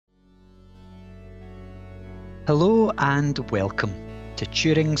Hello and welcome to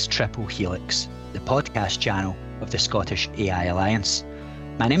Turing's Triple Helix, the podcast channel of the Scottish AI Alliance.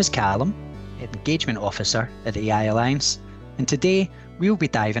 My name is Callum, Engagement Officer at the AI Alliance, and today we'll be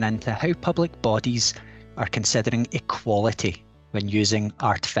diving into how public bodies are considering equality when using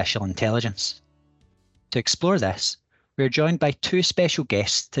artificial intelligence. To explore this, we're joined by two special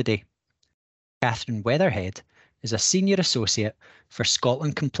guests today. Catherine Weatherhead is a Senior Associate for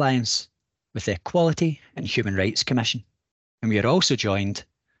Scotland Compliance with the Equality and Human Rights Commission. And we are also joined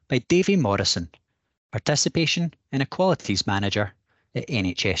by Davy Morrison, Participation and Equalities Manager at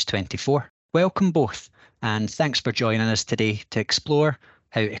NHS24. Welcome both, and thanks for joining us today to explore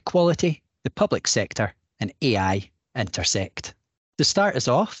how equality, the public sector and AI intersect. To start us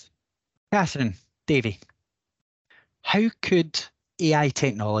off, Catherine, Davy, how could AI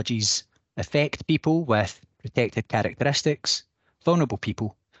technologies affect people with protected characteristics, vulnerable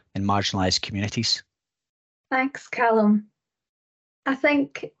people, and marginalised communities? Thanks, Callum. I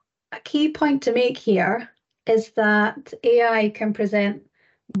think a key point to make here is that AI can present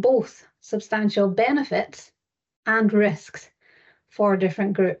both substantial benefits and risks for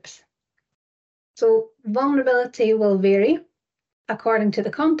different groups. So vulnerability will vary according to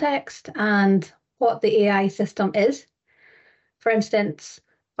the context and what the AI system is. For instance,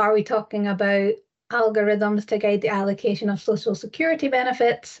 are we talking about algorithms to guide the allocation of social security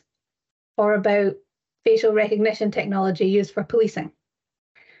benefits, or about facial recognition technology used for policing?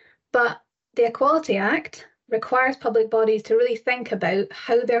 But the Equality Act requires public bodies to really think about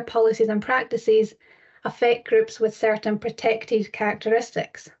how their policies and practices affect groups with certain protected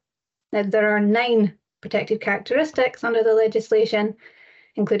characteristics. Now, there are 9 protected characteristics under the legislation,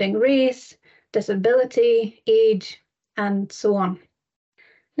 including race, disability, age, and so on.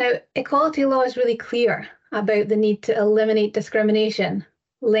 Now, equality law is really clear about the need to eliminate discrimination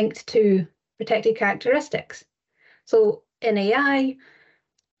linked to protected characteristics. So in AI,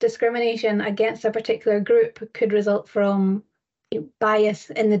 discrimination against a particular group could result from bias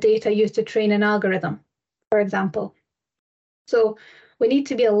in the data used to train an algorithm, for example. So we need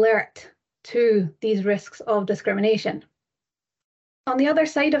to be alert to these risks of discrimination. On the other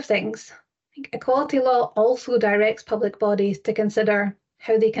side of things, equality law also directs public bodies to consider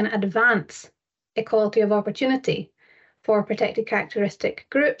how they can advance equality of opportunity for protected characteristic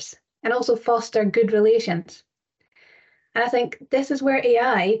groups and also foster good relations. And I think this is where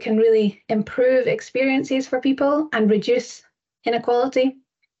AI can really improve experiences for people and reduce inequality.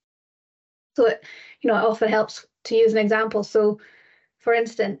 So it often helps to use an example. So for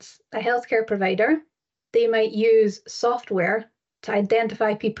instance, a healthcare provider, they might use software to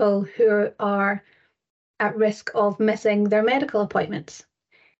identify people who are at risk of missing their medical appointments,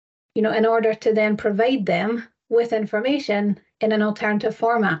 in order to then provide them with information in an alternative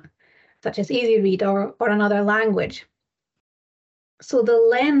format, such as easy read or another language. So the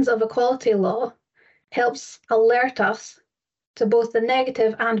lens of equality law helps alert us to both the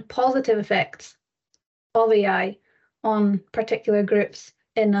negative and positive effects of AI on particular groups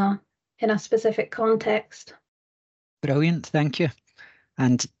in a specific context. Brilliant, thank you.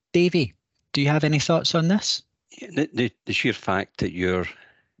 And Davy, do you have any thoughts on this? The sheer fact that you're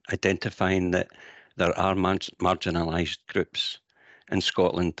identifying that there are marginalised groups in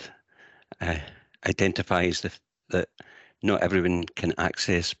Scotland identifies that not everyone can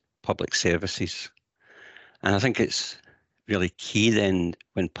access public services. And I think it's really key then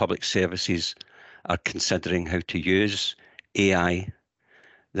when public services are considering how to use AI,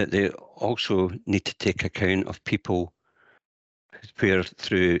 that they also need to take account of people where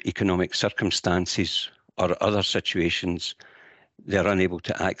through economic circumstances or other situations they're unable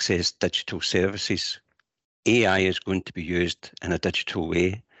to access digital services. AI is going to be used in a digital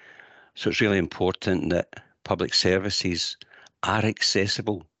way, so it's really important that public services are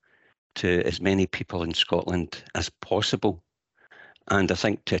accessible to as many people in Scotland as possible. And I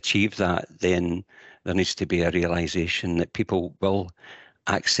think to achieve that, then there needs to be a realisation that people will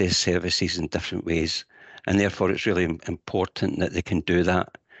access services in different ways, and therefore it's really important that they can do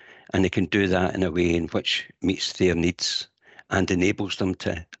that, and they can do that in a way in which meets their needs and enables them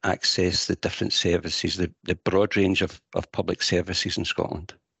to access the different services, the broad range of public services in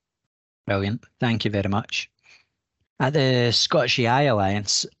Scotland. Brilliant, thank you very much. At the Scottish AI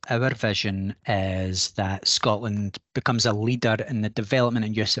Alliance, our vision is that Scotland becomes a leader in the development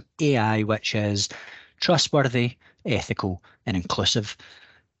and use of AI, which is trustworthy, ethical and inclusive.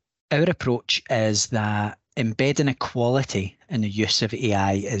 Our approach is that embedding equality in the use of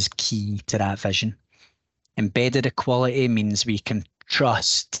AI is key to that vision. Embedded equality means we can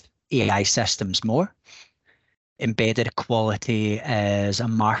trust AI systems more. Embedded equality is a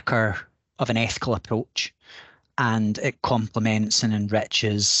marker of an ethical approach. and it complements and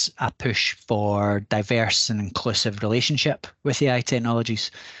enriches a push for diverse and inclusive relationship with AI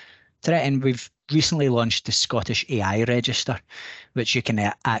technologies. To that end, we've recently launched the Scottish AI Register, which you can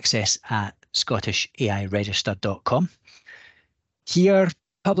access at scottishairegister.com. Here,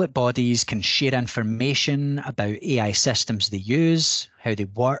 public bodies can share information about AI systems they use, how they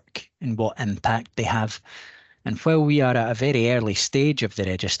work, and what impact they have. And while we are at a very early stage of the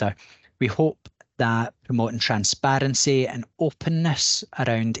register, we hope that promoting transparency and openness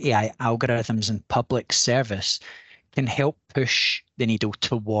around AI algorithms and public service can help push the needle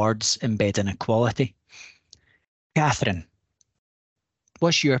towards embedding equality. Catherine,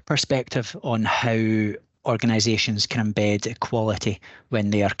 what's your perspective on how organisations can embed equality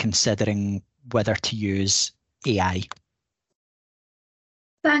when they are considering whether to use AI?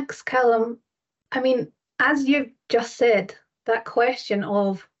 Thanks, Callum. I mean, as you've just said, that question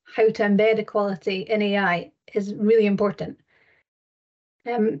of how to embed equality in AI is really important.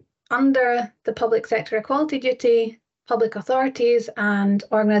 Under the public sector equality duty, public authorities and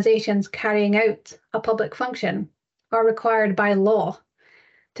organisations carrying out a public function are required by law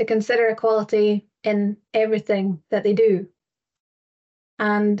to consider equality in everything that they do.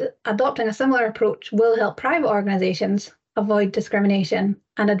 And adopting a similar approach will help private organisations avoid discrimination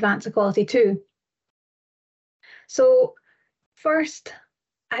and advance equality too. So first,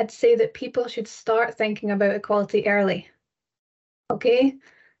 I'd say that people should start thinking about equality early. Okay,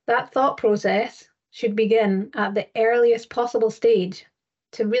 that thought process should begin at the earliest possible stage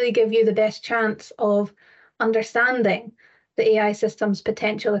to really give you the best chance of understanding the AI system's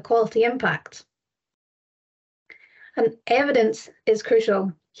potential equality impact. And evidence is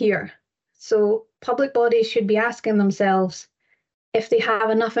crucial here. So public bodies should be asking themselves if they have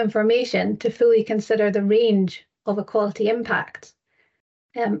enough information to fully consider the range of equality impact,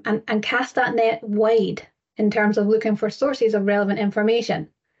 and cast that net wide in terms of looking for sources of relevant information.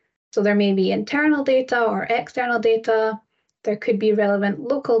 So there may be internal data or external data. There could be relevant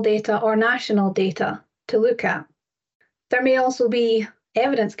local data or national data to look at. There may also be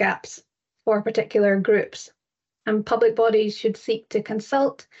evidence gaps for particular groups, and public bodies should seek to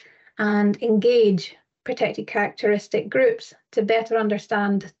consult and engage protected characteristic groups to better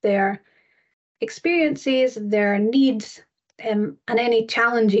understand their experiences, their needs, and any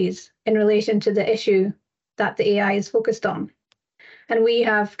challenges in relation to the issue that the AI is focused on. And we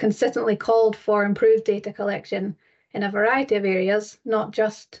have consistently called for improved data collection in a variety of areas, not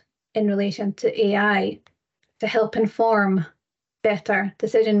just in relation to AI, to help inform better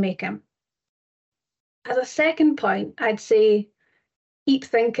decision making. As a second point, I'd say keep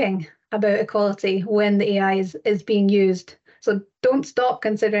thinking about equality when the AI is being used. So don't stop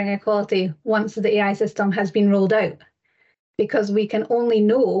considering equality once the AI system has been rolled out, because we can only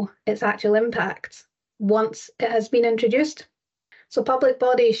know its actual impact once it has been introduced. So public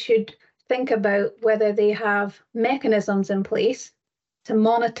bodies should think about whether they have mechanisms in place to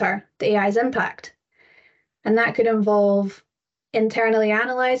monitor the AI's impact. And that could involve internally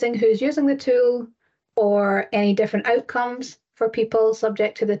analysing who's using the tool or any different outcomes for people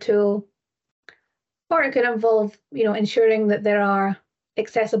subject to the tool. Or it could involve, ensuring that there are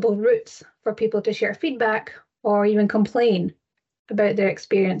accessible routes for people to share feedback or even complain about their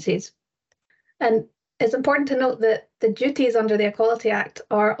experiences. And it's important to note that the duties under the Equality Act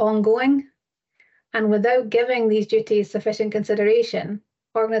are ongoing, and without giving these duties sufficient consideration,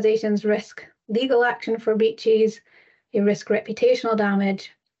 organisations risk legal action for breaches, they risk reputational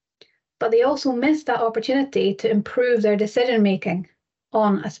damage, but they also miss that opportunity to improve their decision making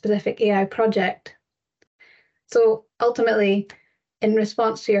on a specific AI project. So ultimately, in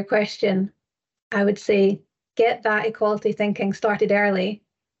response to your question, I would say get that equality thinking started early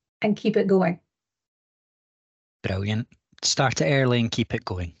and keep it going. Brilliant. Start it early and keep it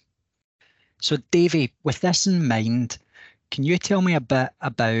going. So Davy, with this in mind, can you tell me a bit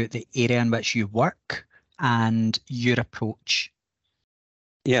about the area in which you work and your approach?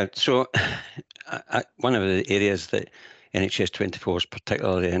 Yeah, so one of the areas that NHS 24 is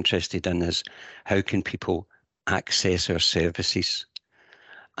particularly interested in is how can people access our services,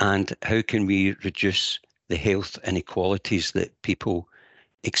 and how can we reduce the health inequalities that people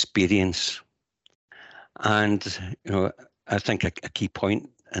experience. And I think a key point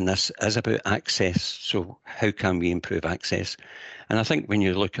in this is about access. So how can we improve access? And I think when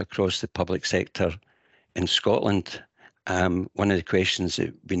you look across the public sector in Scotland, one of the questions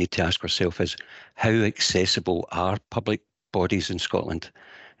that we need to ask ourselves is how accessible are public bodies in Scotland?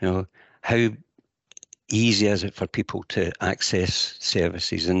 How easy is it for people to access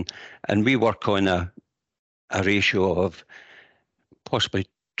services? And we work on a ratio of possibly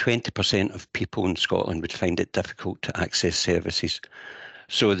 20% of people in Scotland would find it difficult to access services.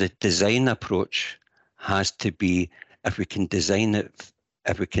 So the design approach has to be, if we can design it,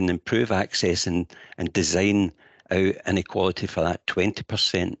 if we can improve access and design out inequality for that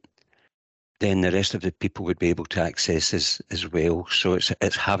 20%, then the rest of the people would be able to access as well. So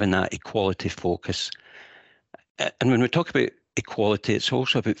it's having that equality focus. And when we talk about equality, it's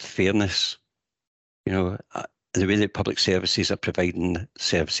also about fairness. You know, the way that public services are providing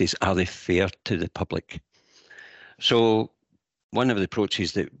services, are they fair to the public? So one of the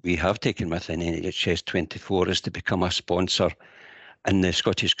approaches that we have taken within NHS 24 is to become a sponsor in the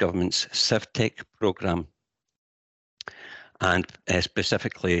Scottish Government's CivTech programme, and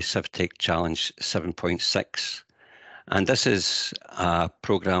specifically CivTech Challenge 7.6. And this is a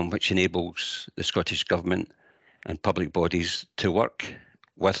programme which enables the Scottish Government and public bodies to work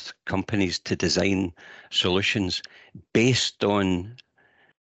with companies to design solutions based on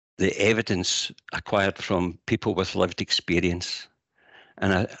the evidence acquired from people with lived experience.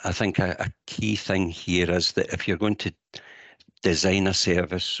 And I think a key thing here is that if you're going to design a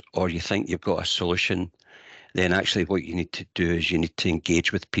service or you think you've got a solution, then actually what you need to do is you need to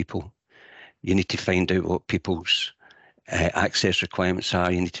engage with people. You need to find out what people's access requirements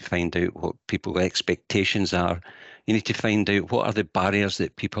are. You need to find out what people's expectations are. You need to find out what are the barriers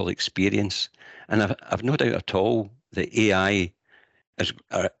that people experience. And I've no doubt at all that AI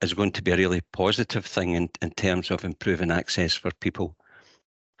is going to be a really positive thing in terms of improving access for people.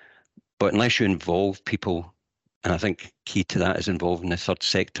 But unless you involve people, and I think key to that is involving the third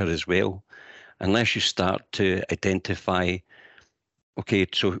sector as well, unless you start to identify, okay,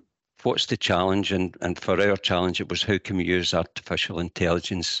 so what's the challenge? And for our challenge, it was how can we use artificial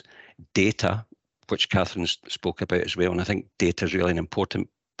intelligence data, which Catherine spoke about as well. And I think data is really an important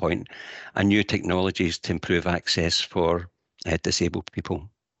point, and new technologies to improve access for disabled people.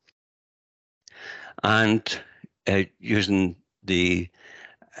 And using the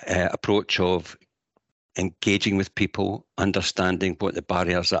approach of engaging with people, understanding what the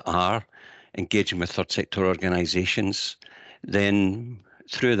barriers are, engaging with third sector organisations. Then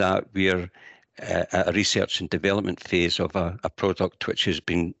through that, we're at a research and development phase of a product which has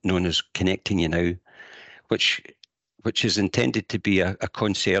been known as Connecting You Now, which is intended to be a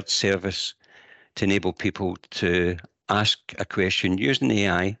concierge service to enable people to ask a question using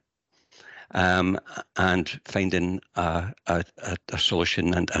AI and finding a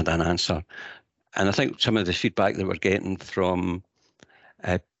solution and an answer. And I think some of the feedback that we're getting from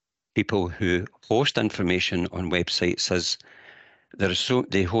people who host information on websites is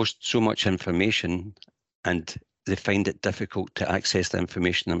they host so much information and they find it difficult to access the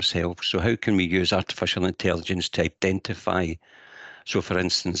information themselves. So how can we use artificial intelligence to identify? So for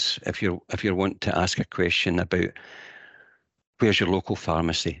instance, if you want to ask a question about where's your local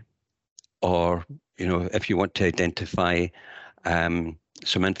pharmacy, or if you want to identify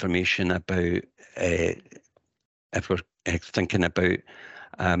some information about if we're thinking about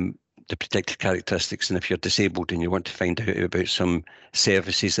the predictive characteristics, and if you're disabled and you want to find out about some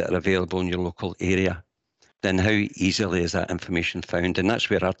services that are available in your local area, then how easily is that information found? And that's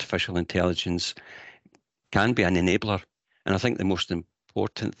where artificial intelligence can be an enabler. And I think the most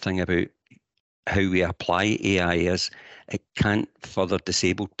important thing about how we apply AI is it can't further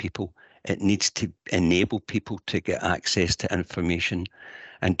disabled people. It needs to enable people to get access to information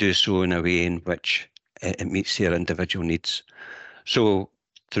and do so in a way in which it meets their individual needs. So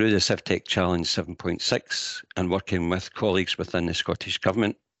through the CivTech Challenge 7.6 and working with colleagues within the Scottish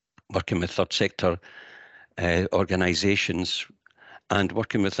Government, working with third sector organisations, and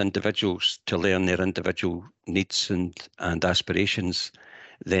working with individuals to learn their individual needs and aspirations,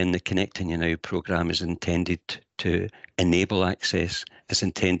 then the Connecting You Now programme is intended to enable access, is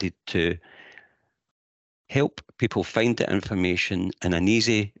intended to help people find the information in an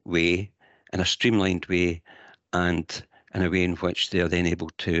easy way, in a streamlined way, and in a way in which they are then able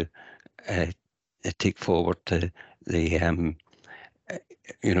to take forward the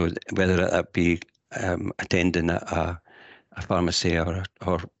whether that be attending a pharmacy or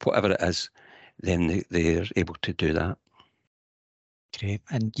whatever it is, then they're able to do that. Great.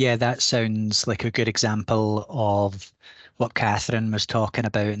 And yeah, that sounds like a good example of what Catherine was talking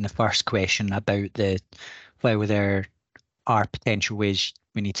about in the first question about whether there are potential ways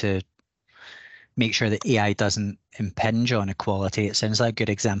we need to make sure that AI doesn't impinge on equality. It sounds like a good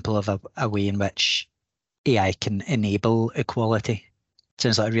example of a way in which AI can enable equality. It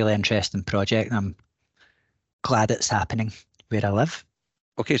sounds like a really interesting project, and I'm glad it's happening where I live.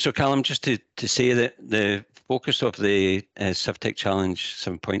 Okay, so Callum, just to say that the focus of the CivTech Challenge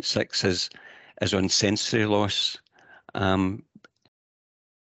 7.6 is on sensory loss.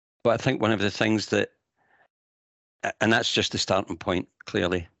 But I think one of the things that, and that's just the starting point,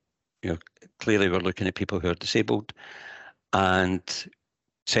 clearly, clearly we're looking at people who are disabled, and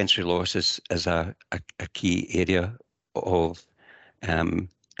sensory loss is a key area of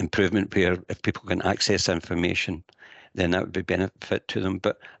improvement, where if people can access information, then that would be benefit to them.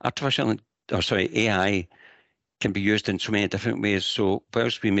 But AI can be used in so many different ways. So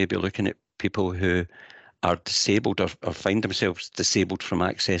whilst we may be looking at people who are disabled or find themselves disabled from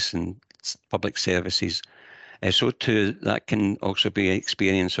accessing public services, so too that can also be an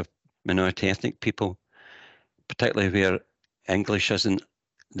experience of minority ethnic people, particularly where English isn't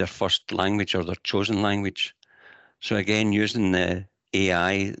their first language or their chosen language. So again, using the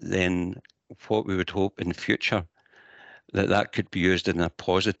AI, then what we would hope in the future that could be used in a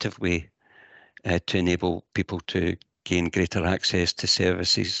positive way to enable people to gain greater access to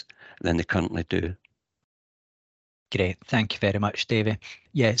services than they currently do. Great, thank you very much, Davey.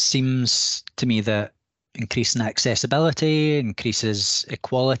 Yeah, it seems to me that increasing accessibility increases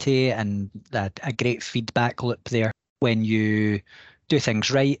equality, and that a great feedback loop there. When you do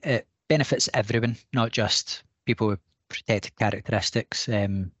things right, it benefits everyone, not just people with protected characteristics.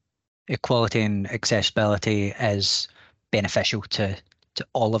 Equality and accessibility is beneficial to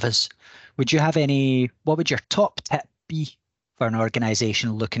all of us. What would your top tip be for an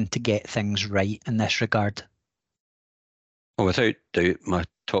organisation looking to get things right in this regard? Well, without doubt, my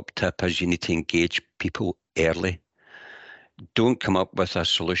top tip is you need to engage people early. Don't come up with a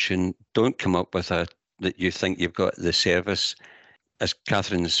solution. Don't come up with that you think you've got the service. As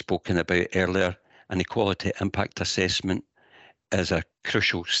Catherine has spoken about earlier, an equality impact assessment is a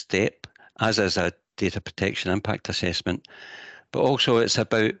crucial step, as is a data protection impact assessment. But also it's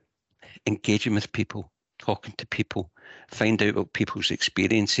about engaging with people, talking to people, find out what people's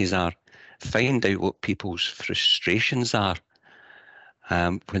experiences are, find out what people's frustrations are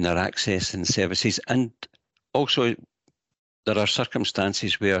when they're accessing services. And also there are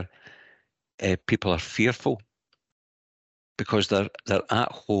circumstances where people are fearful because they're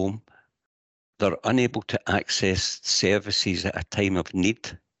at home, they're unable to access services at a time of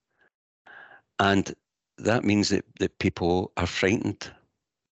need. And that means that people are frightened,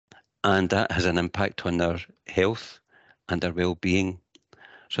 and that has an impact on their health and their well-being.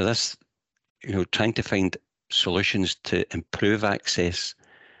 So this, trying to find solutions to improve access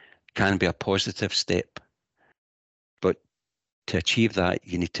can be a positive step. But to achieve that,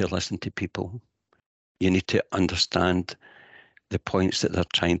 you need to listen to people. You need to understand the points that they're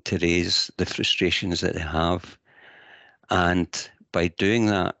trying to raise, the frustrations that they have. And by doing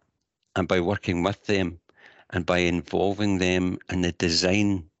that, and by working with them, and by involving them in the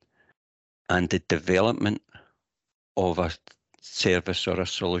design and the development of a service or a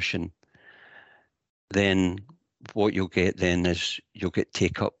solution, then what you'll get then is you'll get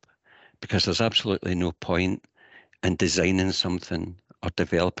take up, because there's absolutely no point in designing something or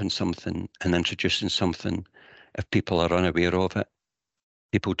developing something and introducing something if people are unaware of it,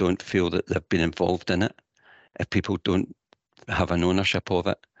 people don't feel that they've been involved in it, if people don't have an ownership of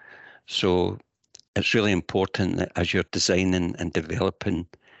it. So it's really important that as you're designing and developing,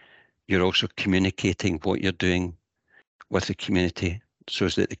 you're also communicating what you're doing with the community, so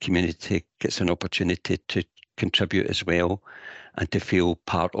that the community gets an opportunity to contribute as well and to feel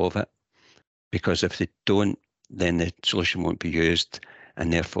part of it. Because if they don't, then the solution won't be used,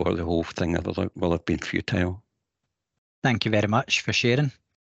 and therefore the whole thing will have been futile. Thank you very much for sharing.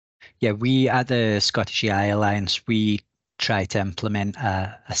 Yeah, we at the Scottish AI Alliance, we try to implement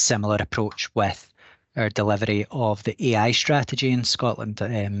a similar approach with our delivery of the AI strategy in Scotland.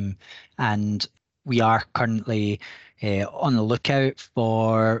 And we are currently on the lookout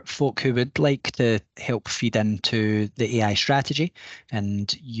for folk who would like to help feed into the AI strategy.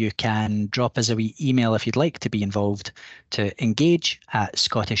 And you can drop us a wee email if you'd like to be involved to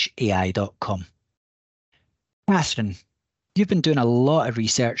engage@scottishay.com. Catherine, you've been doing a lot of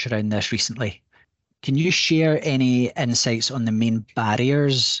research around this recently. Can you share any insights on the main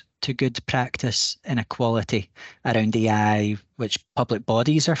barriers to good practice in equality around AI which public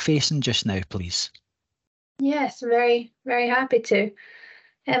bodies are facing just now, please? Yes, very, very happy to.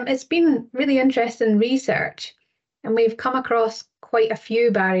 It's been really interesting research, and we've come across quite a few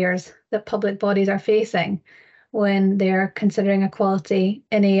barriers that public bodies are facing when they're considering equality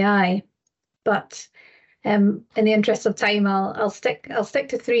in AI. But in the interest of time, I'll stick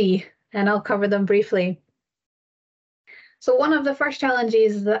to three, and I'll cover them briefly. So one of the first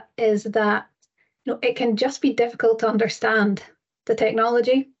challenges is that it can just be difficult to understand the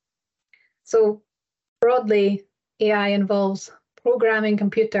technology. So broadly, AI involves programming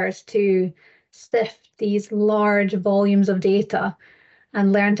computers to sift these large volumes of data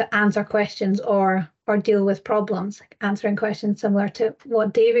and learn to answer questions or deal with problems, answering questions similar to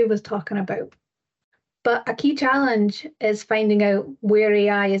what Davey was talking about. But a key challenge is finding out where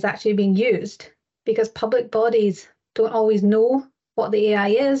AI is actually being used, because public bodies don't always know what the AI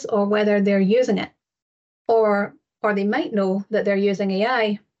is or whether they're using it. Or they might know that they're using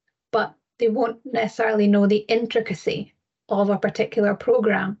AI, but they won't necessarily know the intricacy of a particular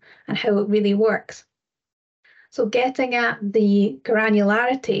program and how it really works. So getting at the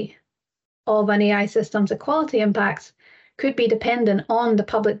granularity of an AI system's equality impacts could be dependent on the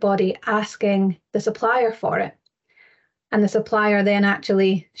public body asking the supplier for it, and the supplier then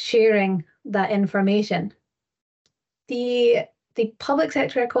actually sharing that information. The public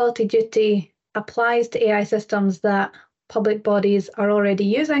sector equality duty applies to AI systems that public bodies are already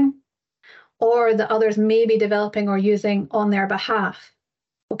using, or that others may be developing or using on their behalf.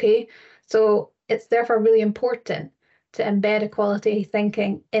 Okay, so it's therefore really important to embed equality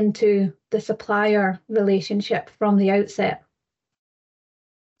thinking into the supplier relationship from the outset.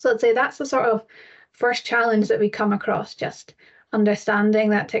 So I'd say that's the sort of first challenge that we come across, just understanding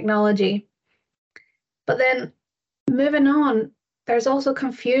that technology. But then moving on, there's also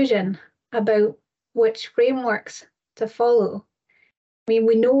confusion about which frameworks to follow. I mean,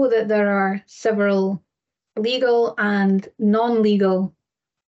 we know that there are several legal and non-legal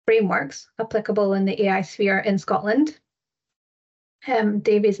frameworks applicable in the AI sphere in Scotland.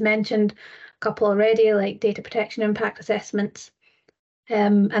 Davey's mentioned a couple already, like data protection impact assessments.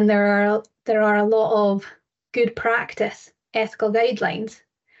 And there are a lot of good practice ethical guidelines,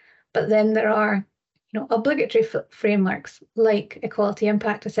 but then there are obligatory frameworks like equality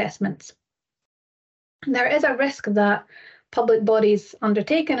impact assessments. And there is a risk that public bodies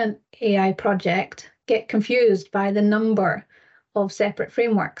undertaking an AI project get confused by the number of separate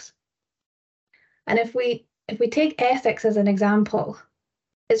frameworks. And if we take ethics as an example,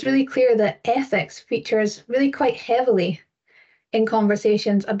 it's really clear that ethics features really quite heavily in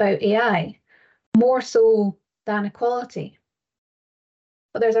conversations about AI, more so than equality.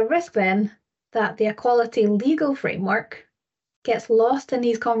 But there's a risk then that the equality legal framework gets lost in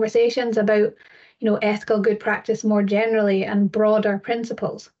these conversations about ethical good practice more generally and broader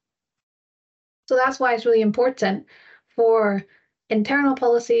principles. So that's why it's really important for internal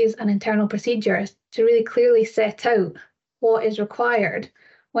policies and internal procedures to really clearly set out what is required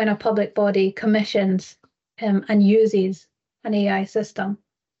when a public body commissions and uses an AI system.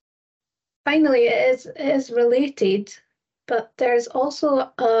 Finally, it is related, but there's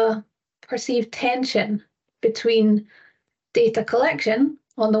also a perceived tension between data collection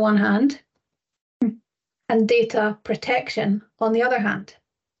on the one hand and data protection on the other hand.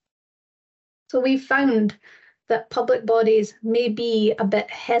 So we've found that public bodies may be a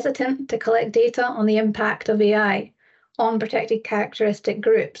bit hesitant to collect data on the impact of AI on protected characteristic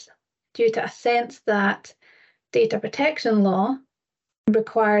groups due to a sense that data protection law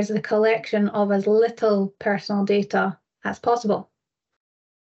requires the collection of as little personal data as possible.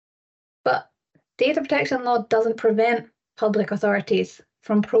 But data protection law doesn't prevent public authorities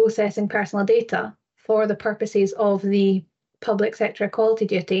from processing personal data for the purposes of the public sector equality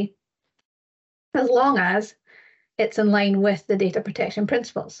duty, as long as it's in line with the data protection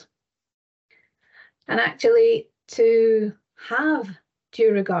principles. And actually, to have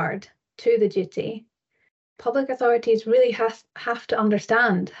due regard to the duty, public authorities really have to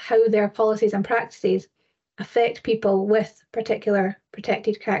understand how their policies and practices affect people with particular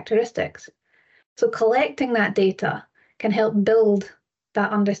protected characteristics. So collecting that data can help build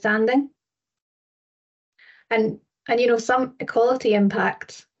that understanding. And some equality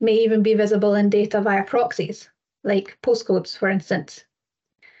impacts may even be visible in data via proxies, like postcodes, for instance.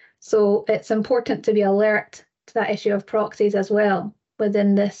 So it's important to be alert to that issue of proxies as well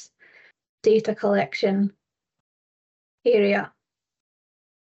within this data collection area.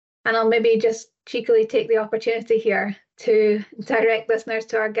 And I'll maybe just cheekily take the opportunity here to direct listeners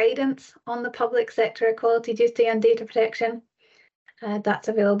to our guidance on the public sector equality duty and data protection. That's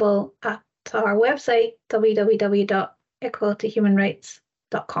available at our website,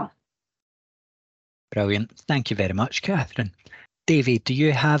 www.equalityhumanrights.com. Brilliant. Thank you very much, Catherine. Davey, do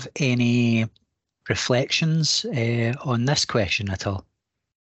you have any reflections on this question at all?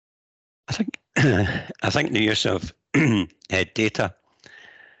 I think the use of data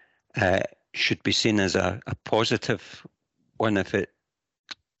should be seen as a positive one if it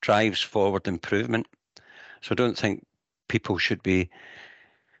drives forward improvement. So I don't think people should be,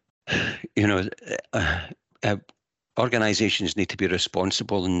 organisations need to be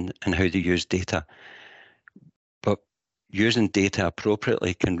responsible in how they use data. But using data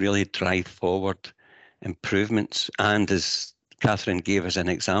appropriately can really drive forward improvements. And as Catherine gave as an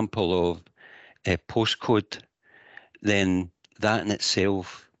example of a postcode, then that in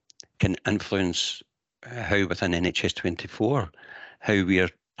itself can influence how within NHS24, how we are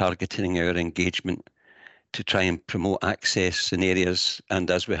targeting our engagement to try and promote access in areas, and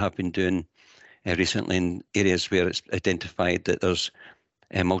as we have been doing recently in areas where it's identified that there's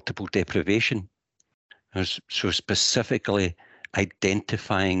multiple deprivation. So specifically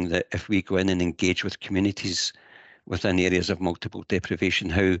identifying that if we go in and engage with communities within areas of multiple deprivation,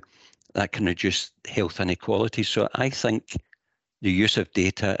 how that can reduce health inequality. So I think the use of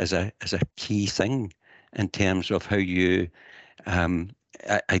data is a key thing in terms of how you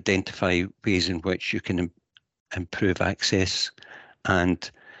identify ways in which you can improve access.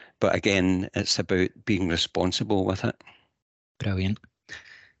 But again, it's about being responsible with it. Brilliant.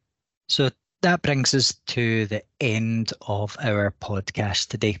 So that brings us to the end of our podcast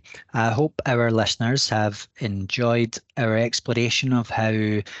today. I hope our listeners have enjoyed our exploration of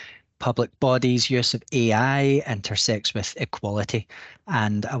how public bodies' use of AI intersects with equality.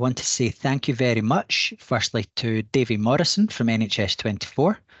 And I want to say thank you very much, firstly, to Davy Morrison from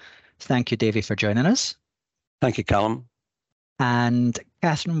NHS24. Thank you, Davy, for joining us. Thank you, Callum. And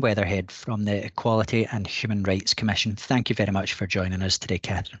Catherine Weatherhead from the Equality and Human Rights Commission. Thank you very much for joining us today,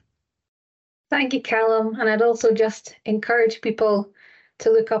 Catherine. Thank you, Callum. And I'd also just encourage people to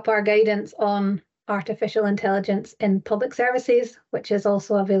look up our guidance on artificial intelligence in public services, which is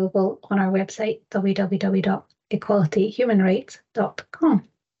also available on our website, www.equalityhumanrights.com.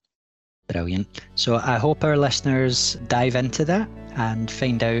 Brilliant. So I hope our listeners dive into that and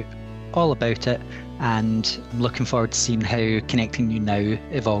find out all about it. And I'm looking forward to seeing how Connecting You Now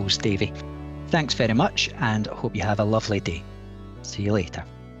evolves, Davy. Thanks very much, and I hope you have a lovely day. See you later.